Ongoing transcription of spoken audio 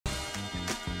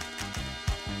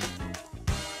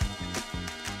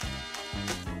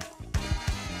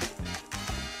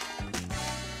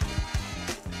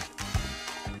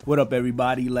What up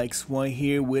everybody, Lex One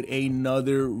here with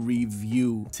another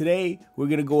review. Today we're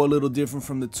gonna go a little different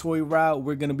from the toy route.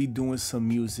 We're gonna be doing some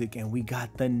music and we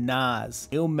got the NAS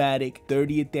ILLMATIC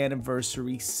 30th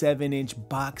anniversary 7-inch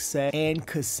box set and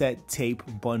cassette tape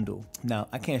bundle. Now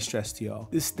I can't stress to y'all,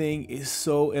 this thing is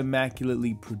so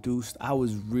immaculately produced. I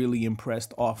was really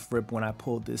impressed off rip when I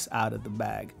pulled this out of the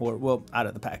bag, or well, out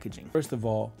of the packaging. First of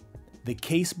all, the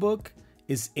casebook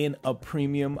is in a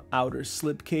premium outer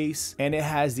slipcase, and it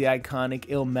has the iconic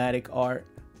ILLMATIC art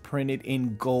printed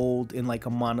in gold in like a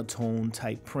monotone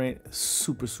type print.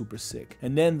 Super sick.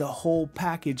 And then the whole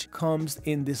package comes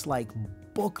in this like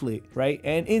booklet, right?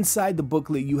 And inside the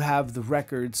booklet you have the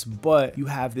records, but you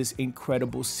have this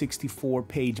incredible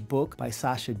 64-page book by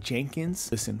Sasha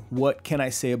Jenkins. Listen, what can I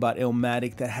say about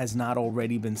ILLMATIC that has not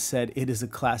already been said? It is a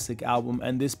classic album,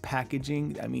 and this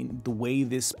packaging, I mean, the way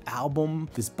this album,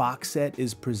 this box set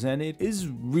is presented is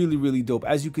really dope.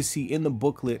 As you can see in the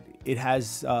booklet, it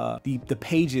has the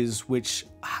pages which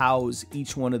house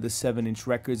each one of the 7-inch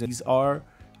records. And these are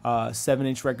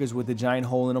 7-inch records with a giant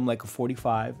hole in them, like a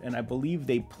 45, and I believe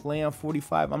they play on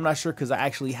 45. I'm not sure because I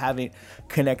actually haven't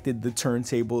connected the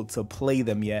turntable to play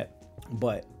them yet,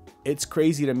 but it's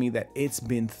crazy to me that it's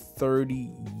been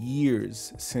 30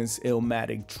 years since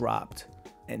ILLMATIC dropped.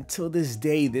 And till this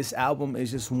day, this album is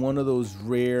just one of those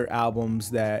rare albums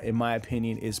that, in my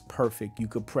opinion, is perfect. You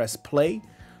could press play,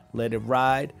 let it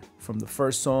ride from the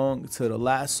first song to the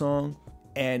last song,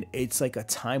 and it's like a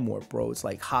time warp, bro. It's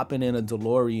like hopping in a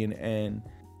DeLorean and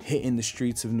hitting the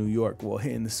streets of New York. Well,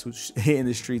 hitting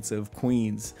the streets of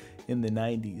Queens in the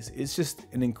 90s. It's just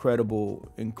an incredible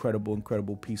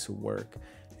piece of work.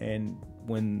 And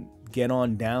when Get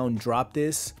On Down dropped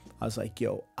this, I was like,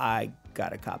 yo, I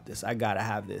gotta cop this. I gotta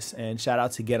have this. And shout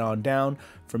out to Get On Down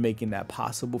for making that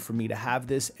possible for me to have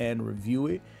this and review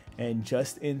it, and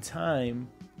just in time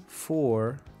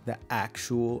for the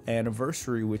actual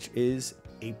anniversary, which is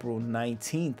April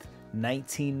 19th,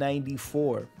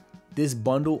 1994. This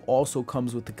bundle also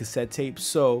comes with the cassette tape,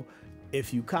 so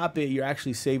if you cop it, you're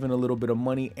actually saving a little bit of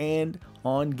money. And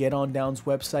on Get On Down's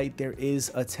website, there is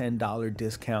a $10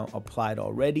 discount applied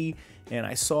already, and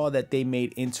I saw that they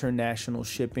made international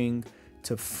shipping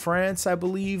to France, I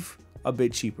believe, a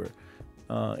bit cheaper.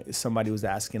 Somebody was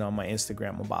asking on my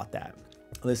Instagram about that.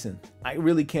 Listen, I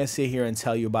really can't sit here and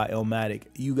tell you about ILLMATIC.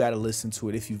 You got to listen to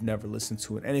it if you've never listened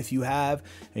to it. And if you have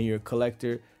and you're a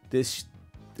collector, this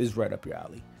is right up your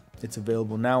alley. It's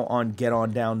available now on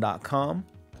getondown.com.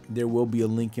 There will be a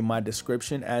link in my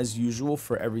description as usual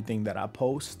for everything that I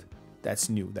post. That's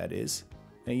new, that is.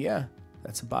 And yeah,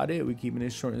 that's about it. We're keeping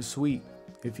it short and sweet.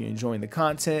 If you're enjoying the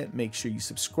content, make sure you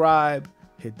subscribe,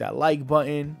 hit that like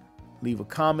button. Leave a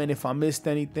comment if I missed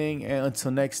anything, and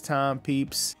until next time,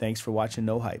 peeps, thanks for watching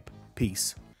No Hype.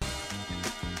 Peace.